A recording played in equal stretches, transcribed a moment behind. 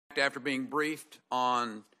After being briefed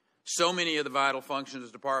on so many of the vital functions of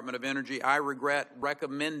the Department of Energy, I regret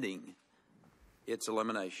recommending its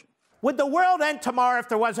elimination. Would the world end tomorrow if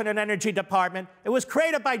there wasn't an energy department? It was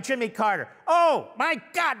created by Jimmy Carter. Oh, my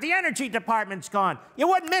God, the energy department's gone. You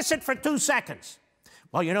wouldn't miss it for 2 seconds.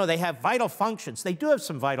 Well, you know, they have vital functions. They do have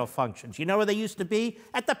some vital functions. You know where they used to be?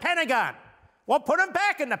 At the Pentagon. Well, put them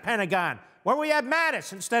back in the Pentagon, where we have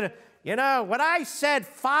Mattis instead of, you know, what I said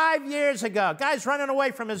 5 years ago. Guy's running away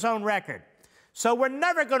from his own record. So we're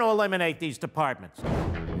never going to eliminate these departments.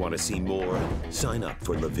 Want to see more? Sign up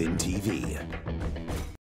for LevinTV.